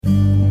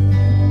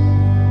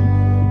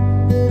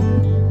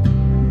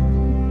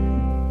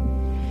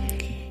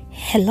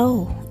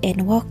Hello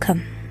and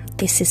welcome.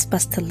 This is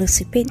Pastor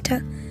Lucy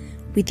Pinter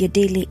with your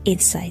daily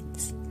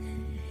insights.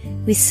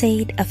 We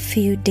said a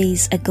few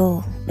days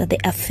ago that the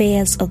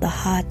affairs of the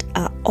heart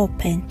are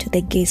open to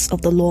the gaze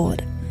of the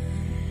Lord.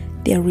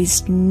 There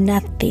is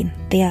nothing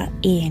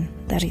therein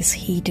that is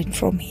hidden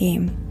from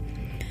Him.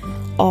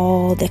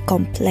 All the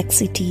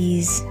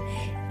complexities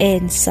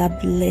and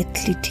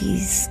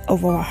subtleties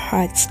of our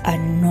hearts are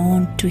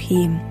known to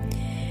Him,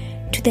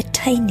 to the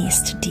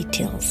tiniest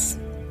details.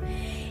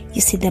 You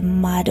see, the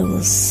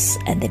models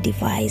and the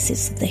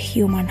devices of the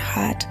human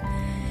heart,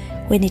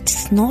 when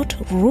it's not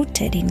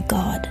rooted in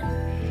God,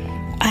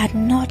 are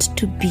not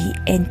to be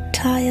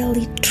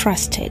entirely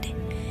trusted,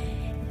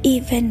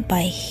 even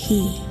by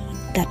He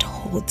that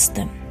holds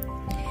them.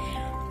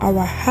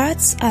 Our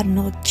hearts are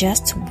not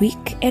just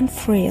weak and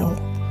frail,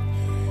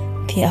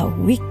 they are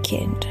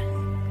wicked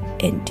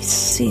and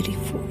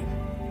deceitful.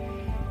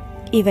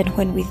 Even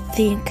when we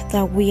think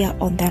that we are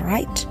on the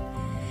right,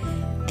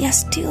 there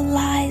still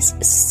lies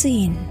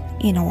sin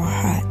in our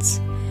hearts,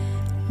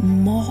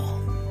 more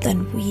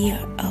than we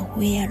are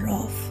aware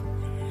of.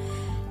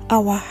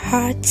 Our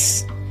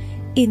hearts,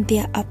 in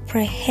their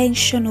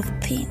apprehension of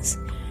things,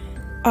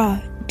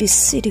 are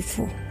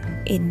deceitful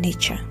in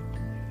nature.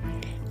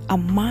 A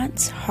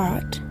man's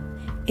heart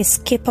is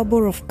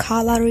capable of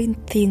coloring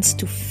things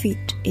to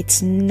fit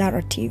its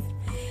narrative.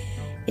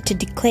 It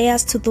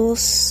declares to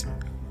those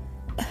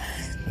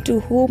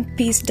to whom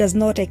peace does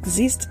not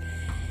exist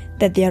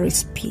that there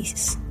is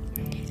peace.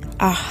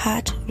 Our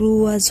heart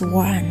lures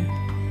one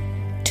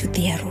to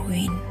their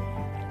ruin.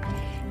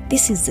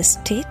 This is the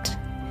state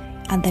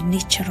and the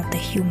nature of the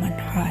human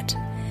heart,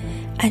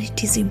 and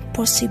it is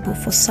impossible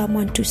for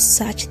someone to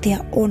search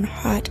their own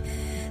heart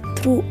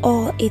through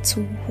all its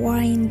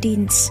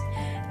windings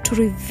to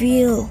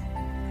reveal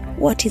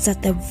what is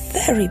at the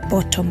very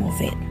bottom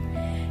of it.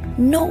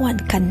 No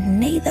one can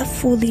neither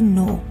fully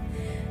know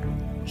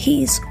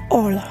his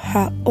or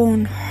her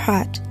own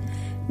heart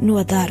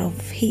nor that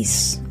of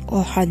his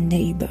or her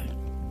neighbor.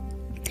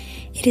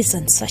 It is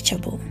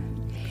unsearchable.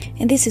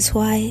 And this is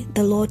why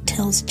the Lord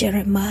tells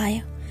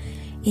Jeremiah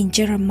in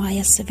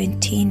Jeremiah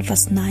 17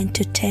 verse 9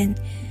 to 10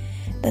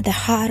 that the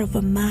heart of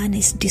a man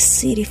is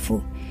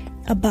deceitful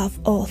above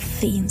all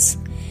things,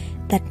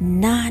 that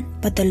none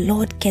but the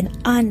Lord can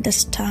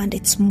understand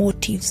its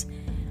motives.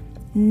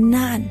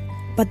 None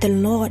but the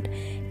Lord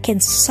can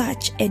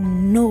search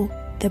and know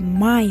the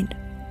mind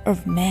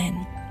of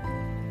man.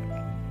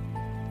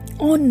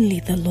 Only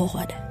the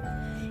Lord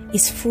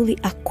is fully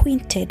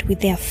acquainted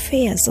with the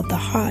affairs of the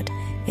heart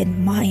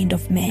and mind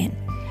of man,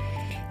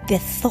 the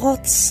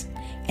thoughts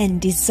and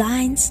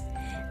designs,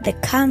 the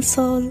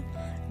counsel,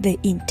 the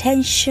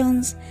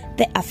intentions,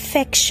 the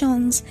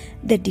affections,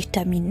 the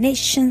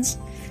determinations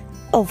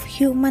of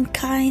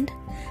humankind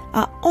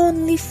are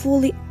only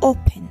fully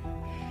open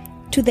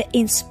to the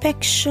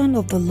inspection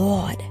of the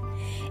Lord.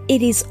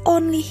 It is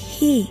only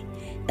He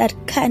that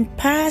can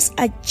pass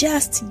a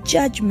just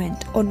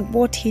judgment on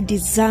what He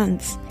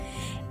discerns.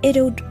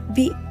 It would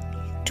be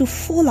to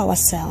fool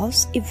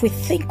ourselves if we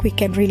think we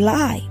can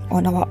rely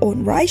on our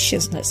own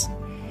righteousness.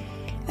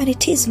 And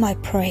it is my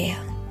prayer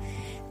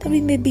that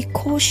we may be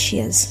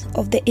cautious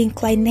of the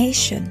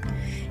inclination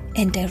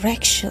and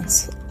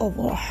directions of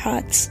our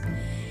hearts.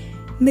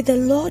 May the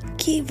Lord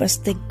give us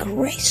the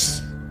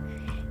grace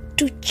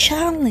to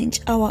challenge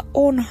our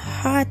own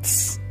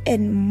hearts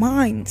and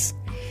minds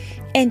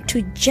and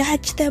to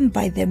judge them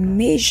by the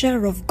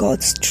measure of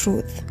God's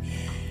truth.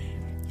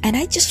 And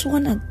I just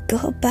want to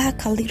go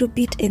back a little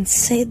bit and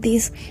say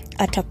this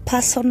at a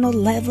personal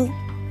level,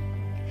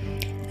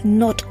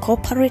 not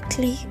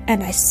corporately,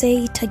 and I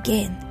say it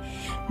again.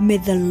 May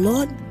the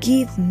Lord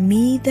give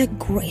me the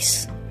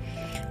grace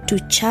to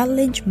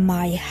challenge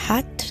my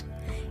heart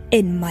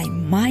and my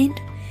mind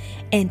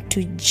and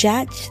to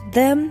judge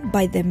them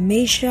by the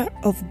measure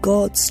of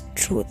God's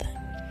truth.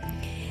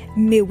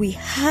 May we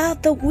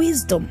have the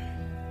wisdom,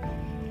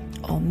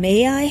 or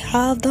may I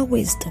have the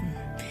wisdom,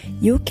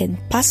 you can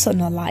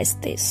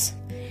personalize this,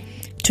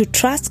 to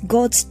trust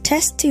God's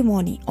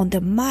testimony on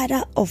the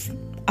matter of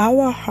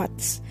our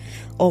hearts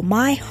or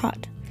my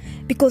heart,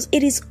 because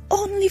it is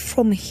only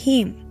from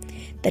Him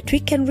that we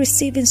can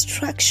receive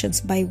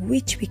instructions by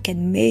which we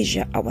can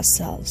measure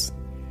ourselves.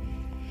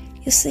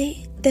 You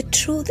see, the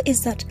truth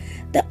is that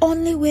the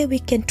only way we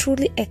can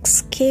truly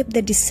escape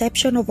the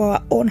deception of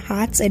our own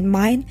hearts and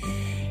mind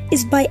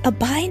is by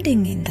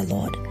abiding in the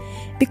Lord,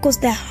 because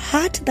the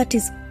heart that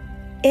is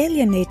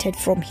alienated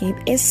from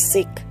Him is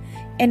sick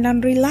and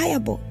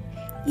unreliable.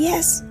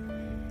 Yes,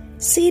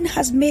 sin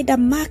has made a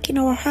mark in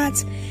our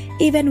hearts,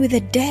 even with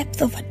the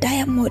depth of a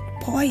diamond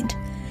point.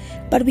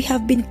 But we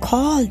have been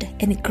called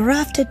and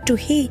grafted to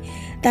He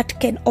that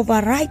can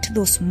overwrite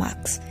those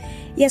marks.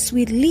 Yes,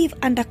 we live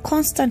under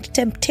constant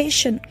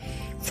temptation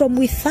from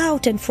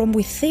without and from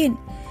within,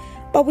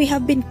 but we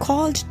have been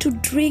called to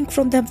drink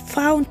from the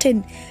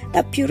fountain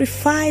that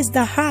purifies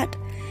the heart.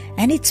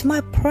 And it's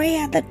my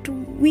prayer that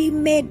we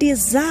may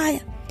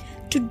desire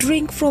to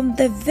drink from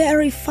the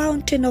very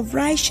fountain of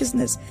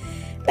righteousness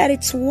that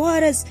its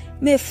waters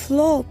may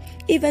flow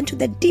even to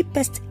the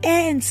deepest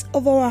ends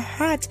of our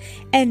heart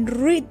and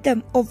rid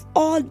them of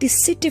all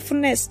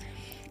deceitfulness,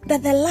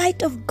 that the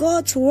light of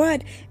God's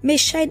word may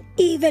shine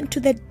even to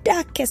the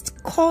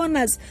darkest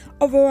corners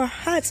of our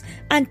hearts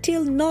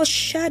until no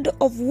shadow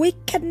of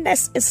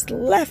wickedness is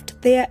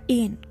left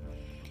therein.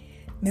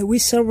 May we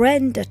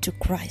surrender to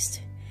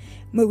Christ.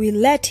 May we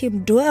let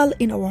him dwell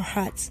in our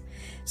hearts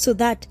so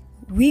that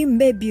we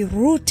may be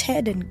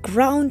rooted and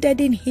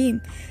grounded in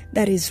him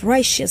that is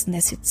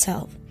righteousness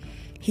itself.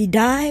 He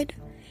died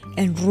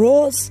and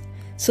rose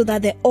so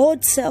that the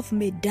old self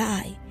may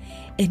die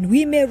and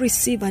we may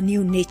receive a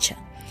new nature.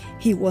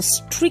 He was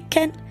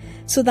stricken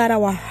so that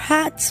our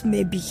hearts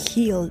may be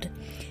healed.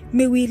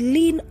 May we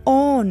lean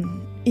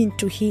on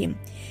into him.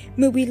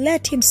 May we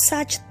let him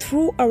search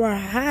through our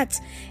hearts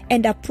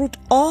and uproot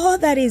all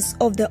that is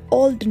of the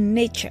old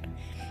nature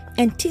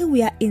until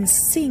we are in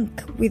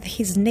sync with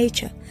his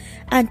nature,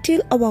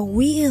 until our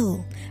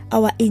will,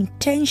 our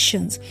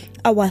intentions,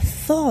 our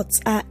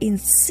thoughts are in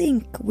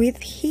sync with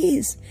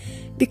his,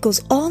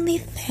 because only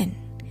then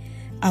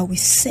are we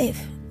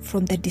safe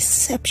from the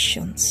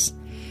deceptions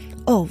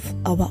of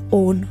our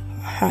own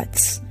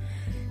hearts.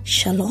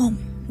 Shalom.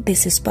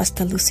 This is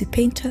Pastor Lucy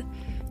Painter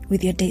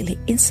with your daily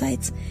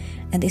insights,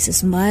 and this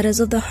is Matters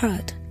of the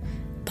Heart,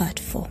 Part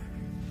 4.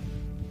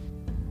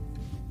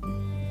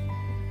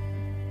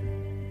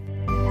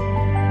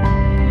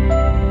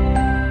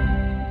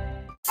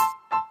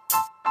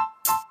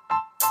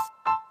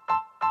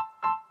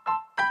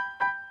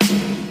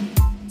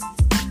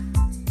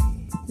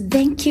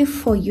 Thank you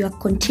for your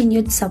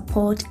continued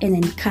support and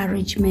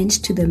encouragement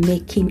to the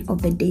making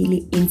of the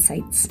Daily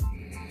Insights,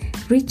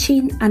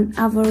 reaching an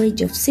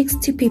average of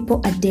 60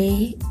 people a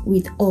day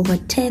with over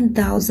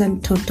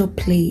 10,000 total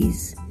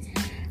plays.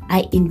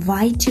 I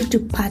invite you to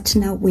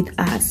partner with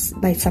us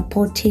by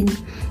supporting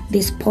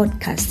this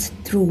podcast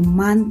through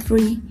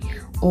monthly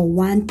or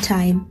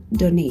one-time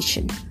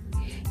donation.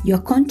 Your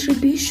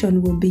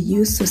contribution will be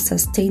used to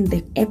sustain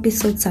the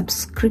episode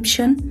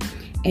subscription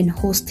and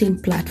hosting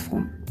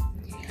platform.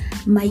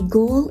 My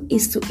goal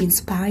is to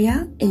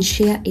inspire and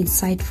share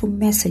insightful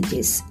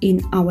messages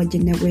in our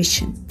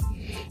generation,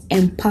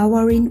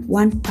 empowering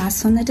one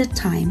person at a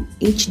time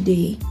each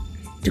day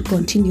to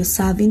continue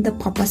serving the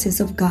purposes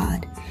of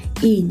God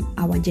in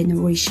our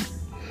generation.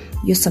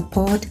 Your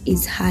support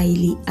is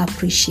highly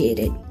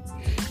appreciated.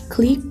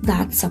 Click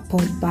that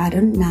support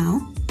button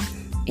now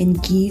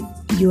and give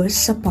your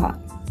support.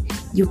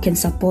 You can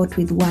support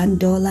with $1,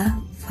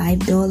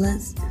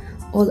 $5,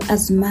 or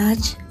as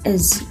much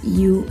as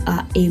you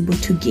are able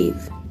to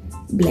give.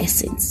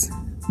 Blessings.